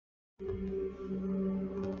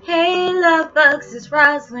Hey love bugs, it's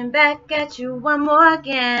Roslynn back at you one more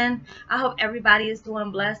again. I hope everybody is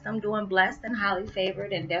doing blessed. I'm doing blessed and highly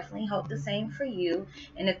favored, and definitely hope the same for you.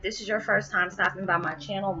 And if this is your first time stopping by my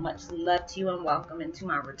channel, much love to you and welcome. And to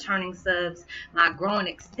my returning subs, my growing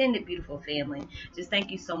extended beautiful family, just thank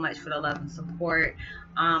you so much for the love and support.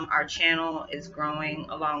 Our channel is growing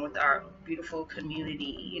along with our beautiful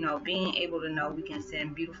community. You know, being able to know we can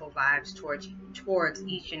send beautiful vibes towards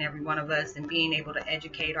each and every one of us, and being able to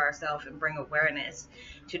educate ourselves and bring awareness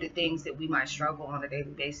to the things that we might struggle on a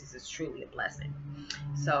daily basis is truly a blessing.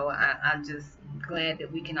 So I'm just glad that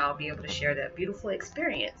we can all be able to share that beautiful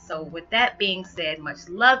experience. So with that being said, much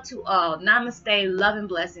love to all. Namaste, love and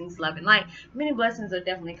blessings, love and light. Many blessings are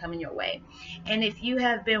definitely coming your way. And if you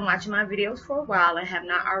have been watching my videos for a while and have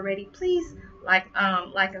not already, please like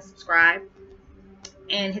and subscribe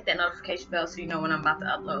and hit that notification bell so you know when I'm about to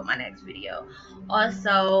upload my next video.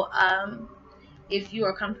 Also, if you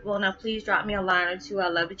are comfortable enough, please drop me a line or two. I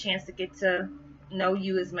love the chance to get to know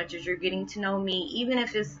you as much as you're getting to know me, even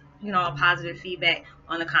if it's, you know, a positive feedback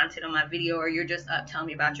on the content of my video, or you're just up telling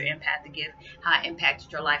me about your empathic gift, how it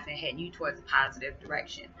impacted your life and heading you towards a positive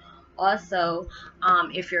direction. Also,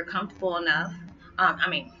 if you're comfortable enough,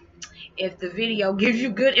 if the video gives you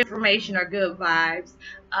good information or good vibes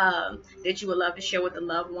that you would love to share with a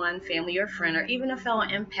loved one, family, or friend, or even a fellow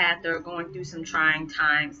empath that are going through some trying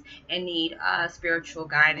times and need spiritual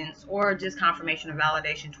guidance or just confirmation or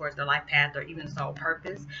validation towards their life path or even soul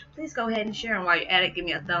purpose, please go ahead and share. And while you're at it, give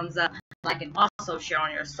me a thumbs up, like, and also share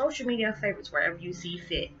on your social media favorites wherever you see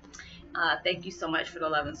fit. Thank you so much for the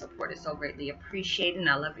love and support. It's so greatly appreciated, and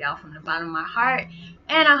I love y'all from the bottom of my heart,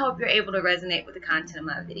 and I hope you're able to resonate with the content of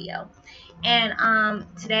my video. And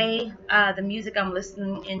today the music I'm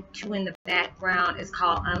listening into in the background is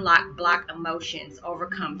called Unlock Block Emotions,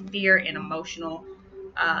 Overcome Fear and Emotional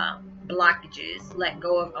Blockages, Let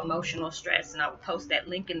Go of Emotional Stress, and I will post that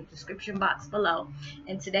link in the description box below.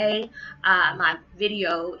 And today my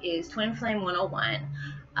video is Twin Flame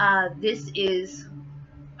 101. This is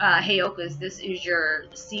Heyokas, this is your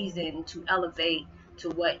season to elevate to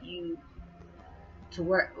what you, to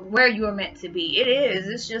where you are meant to be. It is.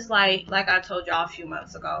 It's just like I told y'all a few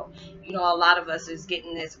months ago. You know, a lot of us is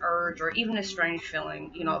getting this urge or even a strange feeling.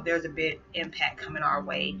 You know, there's a bit impact coming our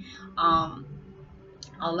way. A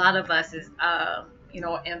lot of us is you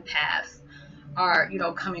know, empaths are, you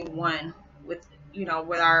know, coming one with, you know,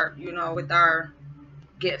 with our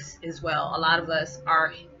gifts as well. A lot of us,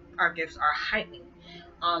 our gifts are heightened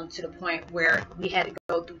to the point where we had to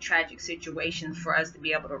go through tragic situations for us to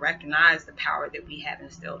be able to recognize the power that we have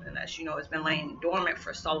instilled in us. You know, it's been laying dormant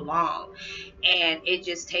for so long, and it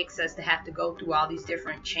just takes us to have to go through all these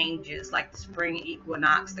different changes, like the spring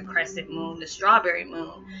equinox, the crescent moon, the strawberry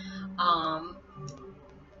moon.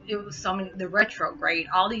 It was so many, the retrograde,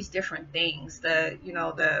 all these different things. The, you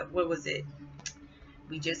know, the, what was it?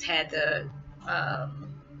 We just had the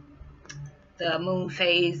moon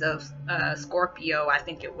phase of Scorpio, I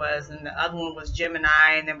think it was, and the other one was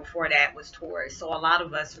Gemini, and then before that was Taurus. So a lot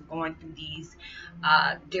of us are going through these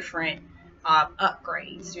different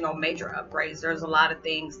upgrades, you know, major upgrades. There's a lot of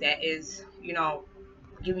things that is, you know,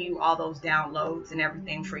 giving you all those downloads and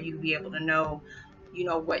everything for you to be able to know, you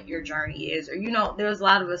know, what your journey is. Or, you know, there's a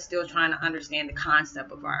lot of us still trying to understand the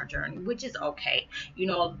concept of our journey, which is okay. You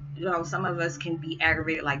know, some of us can be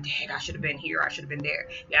aggravated, like, dang, I should have been here, I should have been there.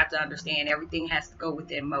 You have to understand everything has to go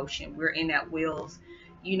within motion. We're in that wheels,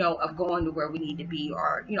 you know, of going to where we need to be,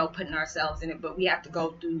 or, you know, putting ourselves in it. But we have to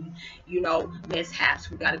go through, you know, mishaps.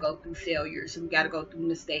 We got to go through failures. We got to go through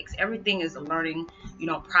mistakes. Everything is a learning, you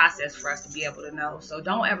know, process for us to be able to know. So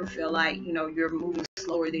don't ever feel like, you know, you're moving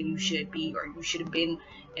slower than you should be, or you should have been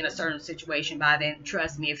in a certain situation by then.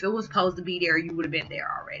 Trust me, if it was supposed to be there, you would have been there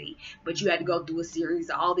already. But you had to go through a series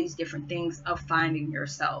of all these different things of finding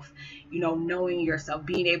yourself, you know, knowing yourself,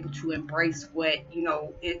 being able to embrace what, you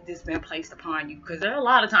know, it's been placed upon you. Because there are a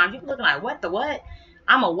lot of times you're looking like, what the what?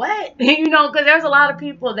 I'm a what? You know, because there's a lot of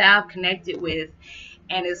people that I've connected with,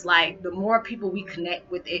 and it's like the more people we connect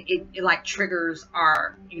with, it like triggers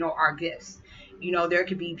our, you know, our gifts. You know, there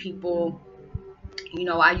could be people, you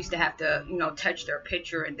know, I used to have to, you know, touch their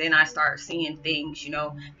picture, and then I started seeing things. You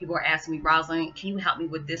know, people are asking me, Roslynn, can you help me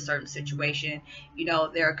with this certain situation? You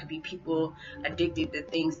know, there could be people addicted to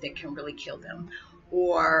things that can really kill them,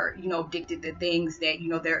 or, you know, addicted to things that, you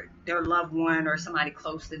know, their loved one or somebody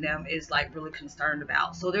close to them is like really concerned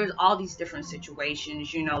about. So there's all these different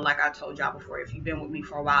situations. You know, like I told y'all before, if you've been with me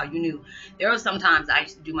for a while, you knew there was sometimes I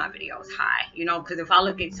used to do my videos high, you know, because if I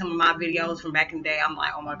look at some of my videos from back in the day, I'm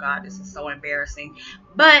like, oh my God, this is so embarrassing.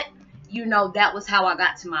 But you know, that was how I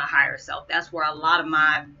got to my higher self. That's where a lot of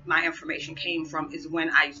my information came from, is when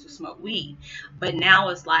I used to smoke weed. But now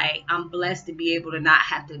it's like I'm blessed to be able to not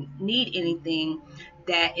have to need anything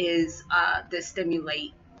that is that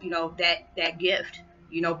stimulate, you know, that gift.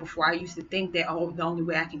 You know, before I used to think that, oh, the only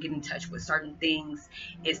way I can get in touch with certain things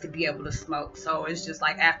is to be able to smoke. So it's just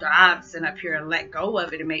like, after I've sat up here and let go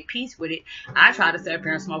of it and made peace with it, I try to sit up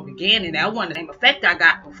here and smoke again, and that wasn't the same effect I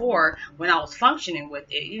got before when I was functioning with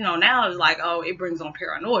it. You know, now it's like, oh, it brings on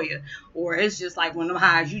paranoia, or it's just like one of them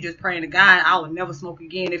highs, you just praying to God, I will never smoke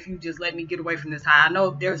again if you just let me get away from this high. I know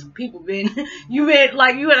there's people you had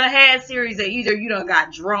had series that either you done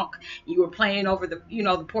got drunk, you were playing over the, you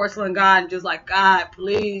know, the porcelain god, and just like, God,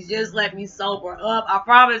 please just let me sober up. I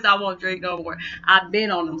promise I won't drink no more. I've been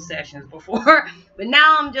on them sessions before, but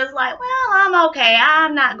now I'm just like, well, I'm okay.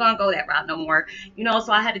 I'm not gonna go that route no more. You know,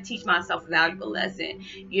 so I had to teach myself a valuable lesson.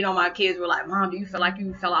 You know, my kids were like, Mom, do you feel like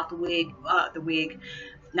you fell off the wheel,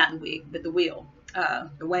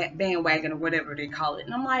 the bandwagon or whatever they call it?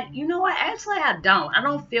 And I'm like, you know what? Actually, I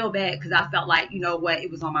don't feel bad, because I felt like, you know what, it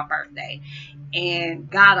was on my birthday, and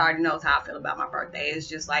God already knows how I feel about my birthday. It's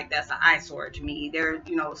just like, that's an eyesore to me. There,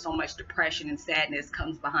 you know, so much depression and sadness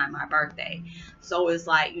comes behind my birthday. So it's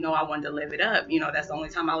like, you know, I wanted to live it up. You know, that's the only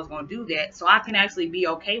time I was going to do that. So I can actually be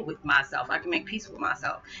okay with myself. I can make peace with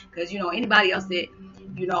myself. Because, you know, anybody else that,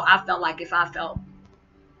 you know, I felt like if I felt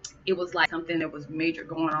it was like something that was major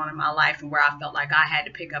going on in my life, and where I felt like I had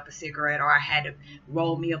to pick up a cigarette, or I had to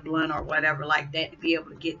roll me a blunt or whatever like that to be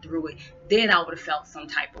able to get through it, then I would have felt some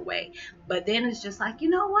type of way. But then it's just like, you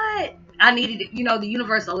know what? I needed it. You know, the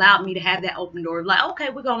universe allowed me to have that open door. Like, okay,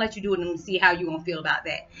 we're going to let you do it and see how you're going to feel about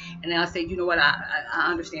that. And then I said, you know what?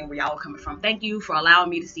 I understand where y'all are coming from. Thank you for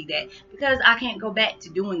allowing me to see that, because I can't go back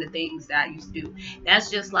to doing the things that I used to do.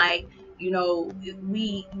 That's just like, you know,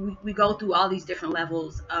 we go through all these different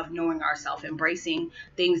levels of knowing ourselves, embracing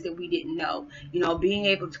things that we didn't know. You know, being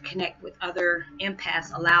able to connect with other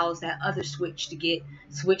empaths allows that other switch to get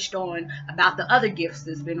switched on about the other gifts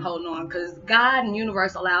that's been holding on, because God and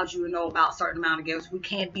universe allows you to know about a certain amount of gifts. We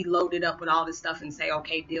can't be loaded up with all this stuff and say,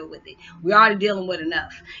 okay, deal with it. We're already dealing with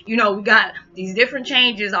enough. You know, we got these different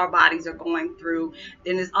changes our bodies are going through.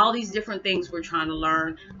 Then there's all these different things we're trying to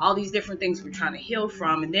learn, all these different things we're trying to heal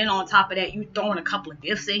from. And then on top of that, you throwing a couple of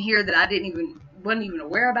gifts in here that I wasn't even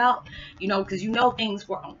aware about, you know, because you know things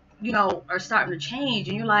were, you know, are starting to change,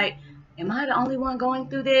 and you're like, am I the only one going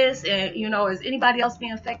through this? And, you know, is anybody else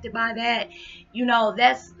being affected by that? You know,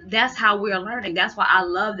 that's how we're learning. That's why I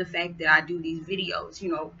love the fact that I do these videos, you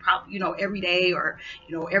know, probably, you know, every day, or,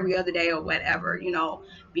 you know, every other day or whatever, you know,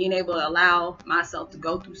 being able to allow myself to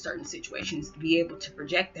go through certain situations, to be able to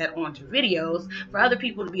project that onto videos for other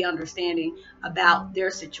people to be understanding about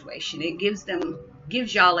their situation. It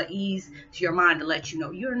gives y'all an ease to your mind to let you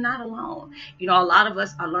know you're not alone. You know, a lot of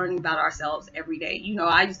us are learning about ourselves every day. You know,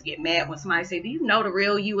 I used to get mad when somebody say, do you know the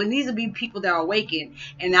real you? And these would be people that are awakened,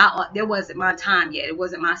 and there wasn't my time yet. It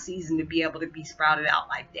wasn't my season to be able to be sprouted out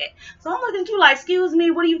like that. So I'm looking at you like, excuse me,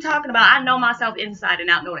 what are you talking about? I know myself inside and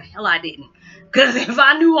out. No, the hell I didn't. Because if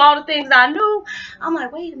I knew all the things I knew, I'm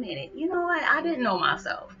like, wait a minute, you know what? I didn't know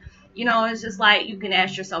myself. You know, it's just like, you can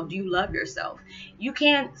ask yourself, do you love yourself? You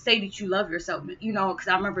can't say that you love yourself, you know, because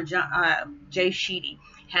I remember Jay Sheedy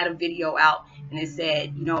had a video out, and it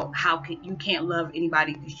said, you know, you can't love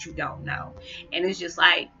anybody that you don't know. And it's just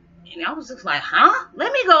like, and I was just like, huh?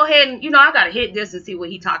 Let me go ahead and, you know, I got to hit this and see what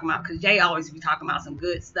he talking about, because Jay always be talking about some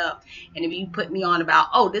good stuff. And if you put me on about,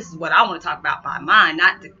 oh, this is what I want to talk about by mine,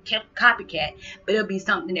 not the copycat, but it'll be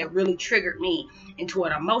something that really triggered me into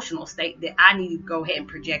an emotional state that I need to go ahead and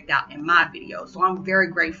project out in my video. So I'm very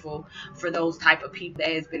grateful for those type of people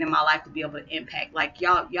that has been in my life to be able to impact. Like,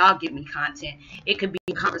 y'all give me content. It could be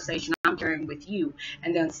a conversation I'm sharing with you,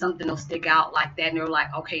 and then something will stick out like that, and they're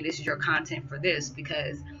like, okay, this is your content for this,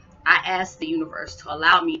 because I asked the universe to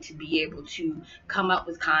allow me to be able to come up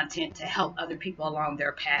with content to help other people along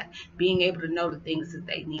their path, being able to know the things that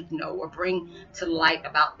they need to know, or bring to light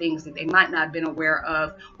about things that they might not have been aware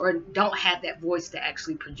of, or don't have that voice to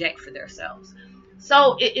actually project for themselves.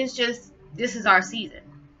 So it's just, this is our season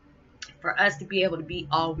for us to be able to be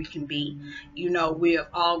all we can be. You know, we have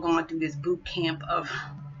all gone through this boot camp of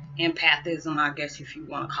empathism, I guess, if you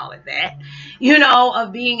want to call it that, you know,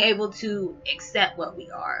 of being able to accept what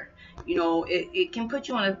we are. You know, it can put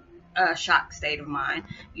you in a shocked state of mind,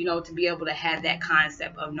 you know, to be able to have that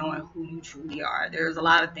concept of knowing who you truly are. There's a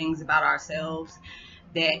lot of things about ourselves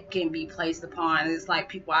that can be placed upon. It's like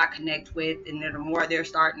people I connect with, and then the more they're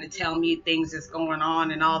starting to tell me things that's going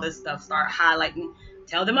on and all this stuff, start highlighting,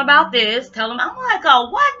 tell them about this, tell them, I'm like, oh,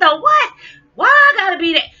 what the what? Why I gotta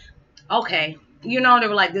be that? Okay, You know, they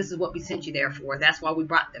were like, this is what we sent you there for. That's why we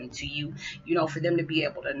brought them to you, you know, for them to be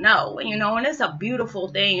able to know. And, you know, and it's a beautiful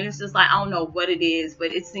thing. And it's just like, I don't know what it is,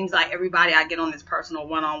 but it seems like everybody I get on this personal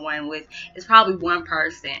one-on-one with is probably one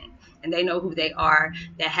person, and they know who they are,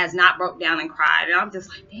 that has not broke down and cried. And I'm just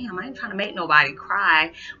like, damn, I ain't trying to make nobody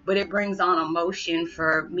cry, but it brings on emotion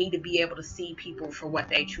for me to be able to see people for what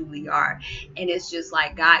they truly are. And it's just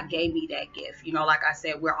like God gave me that gift. You know, like I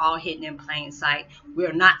said, we're all hidden in plain sight.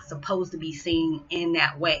 We're not supposed to be seen in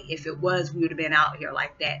that way. If it was, we would have been out here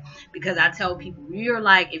like that. Because I tell people, you're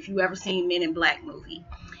like, if you ever seen Men in Black movie,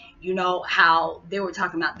 you know how they were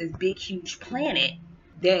talking about this big, huge planet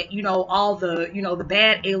that, you know, all the, you know, the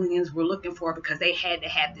bad aliens were looking for, because they had to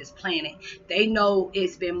have this planet. They know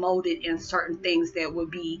it's been molded in certain things that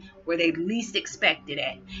would be where they least expected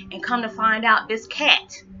it. And come to find out, this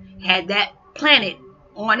cat had that planet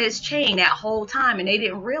on its chain that whole time, and they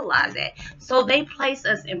didn't realize that. So they place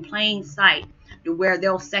us in plain sight to where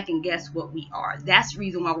they'll second guess what we are. That's the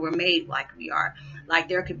reason why we're made like we are. Like,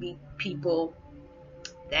 there could be people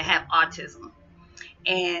that have autism,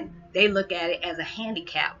 and they look at it as a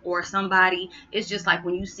handicap, or somebody. It's just like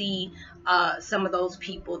when you see some of those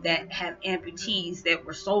people that have amputees that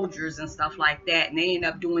were soldiers and stuff like that, and they end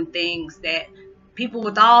up doing things that people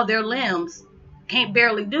with all their limbs can't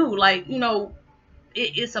barely do. Like, you know,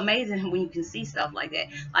 it's amazing when you can see stuff like that.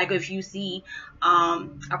 Like if you see a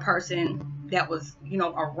person that was, you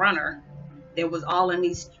know, a runner that was all in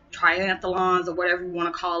these triathlons or whatever you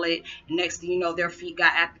want to call it, and next thing you know, their feet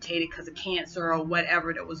got amputated because of cancer or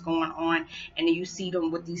whatever that was going on, and then you see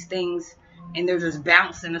them with these things and they're just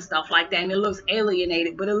bouncing and stuff like that, and it looks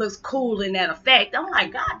alienated, but it looks cool in that effect. I'm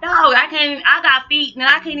like, God, dog, I got feet and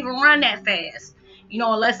I can't even run that fast, you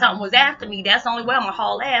know, unless something was after me. That's the only way I'm gonna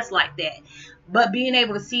haul ass like that. But being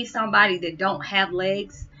able to see somebody that don't have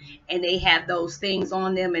legs and they have those things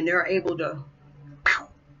on them, and they're able to,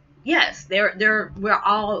 yes, we're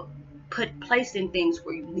all placed in things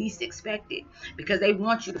where you least expect it, because they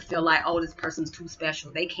want you to feel like, oh, this person's too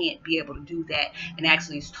special. They can't be able to do that, and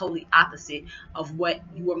actually it's totally opposite of what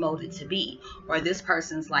you were molded to be. Or this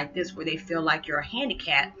person's like this, where they feel like you're a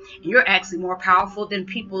handicap, and you're actually more powerful than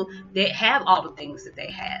people that have all the things that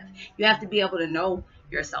they have. You have to be able to know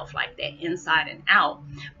yourself like that, inside and out.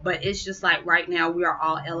 But it's just like right now we are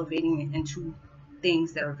all elevating into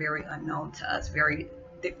things that are very unknown to us, very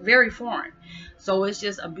foreign. So it's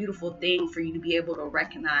just a beautiful thing for you to be able to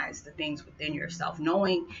recognize the things within yourself,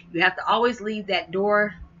 knowing you have to always leave that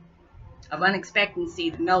door of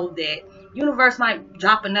unexpectancy to know that universe might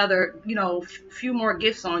drop another, you know, few more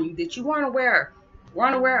gifts on you that you weren't aware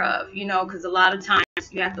of, you know, because a lot of times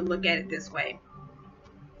you have to look at it this way.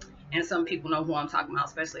 And some people know who I'm talking about,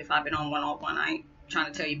 especially if I've been on one-on-one. I ain't trying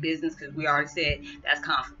to tell you business, because we already said that's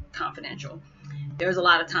confidential. There's a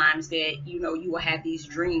lot of times that, you know, you will have these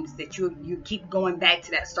dreams that you keep going back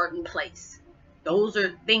to that certain place. Those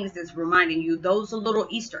are things that's reminding you. Those are little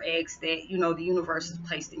Easter eggs that, you know, the universe has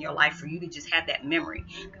placed in your life for you to just have that memory.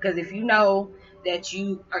 Because if you know that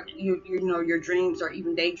you know, your dreams or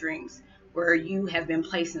even daydreams where you have been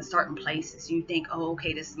placed in certain places, you think, oh,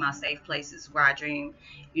 okay, this is my safe place. This is where I dream,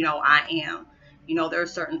 you know, I am. You know, there are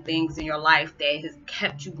certain things in your life that has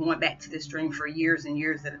kept you going back to this dream for years and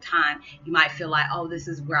years at a time. You might feel like, oh, this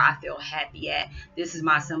is where I feel happy at. This is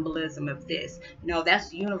my symbolism of this. You know, that's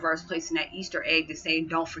the universe placing that Easter egg to say,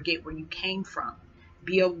 don't forget where you came from.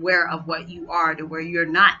 Be aware of what you are to where you're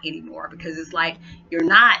not anymore, because it's like you're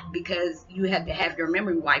not because you had to have your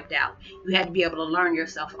memory wiped out. You had to be able to learn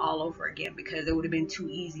yourself all over again, because it would have been too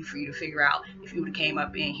easy for you to figure out if you would have came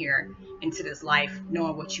up in here into this life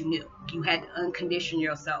knowing what you knew. You had to uncondition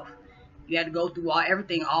yourself. You had to go through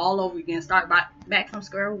everything all over again, start back from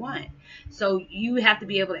square one. So you have to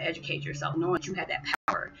be able to educate yourself, knowing that you have that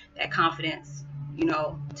power, that confidence, you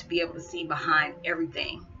know, to be able to see behind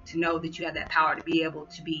everything. To know that you have that power to be able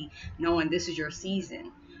to be knowing this is your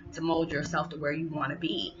season to mold yourself to where you want to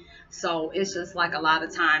be. So it's just like a lot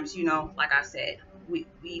of times, you know, like I said, we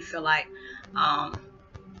feel like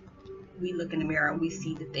we look in the mirror and we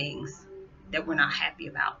see the things that we're not happy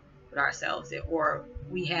about with ourselves, or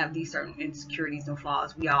we have these certain insecurities and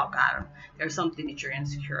flaws. We all got them. There's something that you're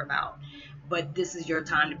insecure about, but this is your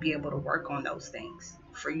time to be able to work on those things,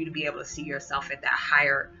 for you to be able to see yourself at that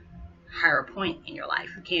higher point in your life.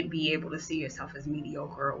 You can't be able to see yourself as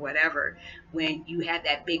mediocre or whatever when you have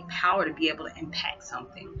that big power to be able to impact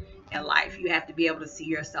something in life. You have to be able to see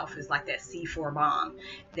yourself as like that C4 bomb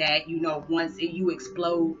that, you know, once you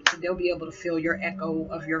explode, they'll be able to feel your echo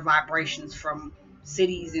of your vibrations from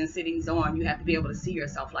cities and cities on, you have to be able to see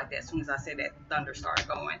yourself like that. As soon as I said that, thunder started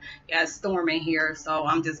going. Yeah, it's storming here, so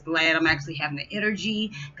I'm just glad I'm actually having the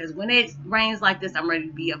energy, because when it rains like this, I'm ready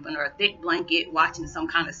to be up under a thick blanket watching some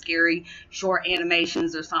kind of scary short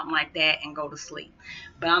animations or something like that and go to sleep.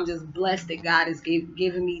 But I'm just blessed that God is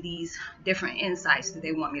giving me these different insights that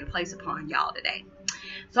they want me to place upon y'all today.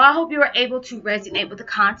 So I hope you were able to resonate with the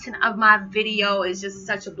content of my video. It's just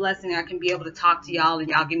such a blessing I can be able to talk to y'all and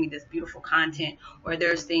y'all give me this beautiful content, or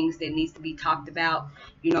there's things that needs to be talked about,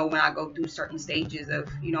 you know, when I go through certain stages of,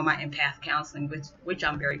 you know, my empath counseling, which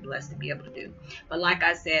I'm very blessed to be able to do. But like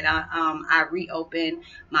I said, I reopened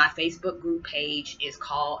my Facebook group page. It's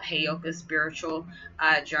called Heyoka Spiritual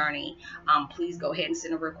Journey. Please go ahead and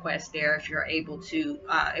send a request there if you're able to,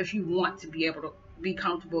 if you want to be able to be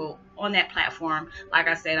comfortable on that platform. Like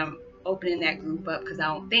I said, I'm opening that group up because I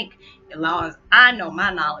don't think, as long as I know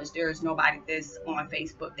my knowledge, there is nobody that's on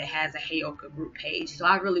Facebook that has a Heyoka group page. So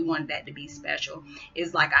I really wanted that to be special.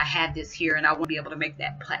 It's like I had this here, and I want to be able to make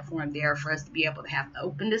that platform there for us to be able to have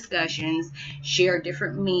open discussions, share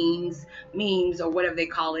different memes or whatever they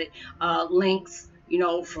call it, links, you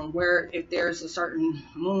know, from where, if there's a certain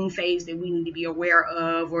moon phase that we need to be aware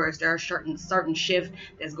of, or is there a certain shift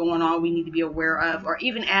that's going on we need to be aware of, or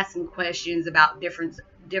even asking questions about different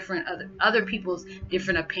other people's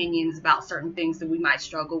different opinions about certain things that we might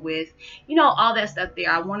struggle with, you know, all that stuff there.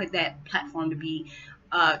 I wanted that platform to be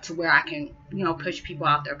to where I can, you know, push people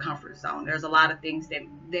out their comfort zone. There's a lot of things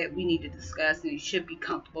that we need to discuss, and you should be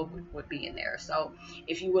comfortable with being there. So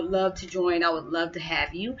if you would love to join, I would love to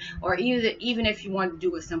have you. Or even if you want to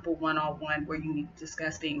do a simple one-on-one where you need to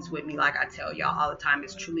discuss things with me, like I tell y'all all the time,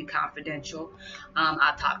 it's truly confidential.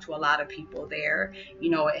 I talk to a lot of people there. You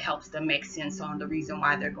know, it helps them make sense on the reason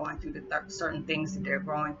why they're going through the certain things that they're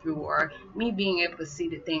going through, or me being able to see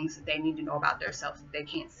the things that they need to know about themselves that they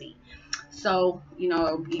can't see. So, you know,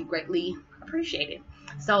 it would be greatly appreciated.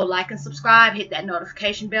 So like and subscribe, hit that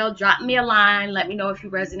notification bell, drop me a line, let me know if you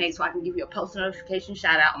resonate so I can give you a post notification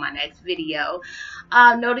shout out on my next video.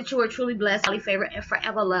 Know that you are truly blessed, highly favored, and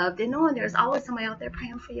forever loved, and knowing there's always somebody out there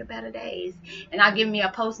praying for your better days. And I'll give me a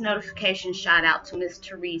post notification shout out to Miss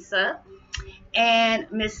Teresa and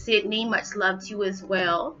Miss Sydney. Much love to you as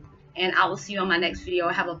well. And I will see you on my next video.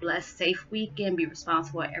 Have a blessed, safe weekend. Be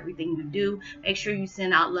responsible at everything you do. Make sure you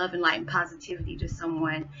send out love and light and positivity to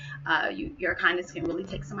someone. Your kindness can really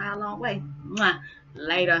take somebody a long way. Mwah.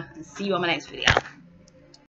 Later. See you on my next video.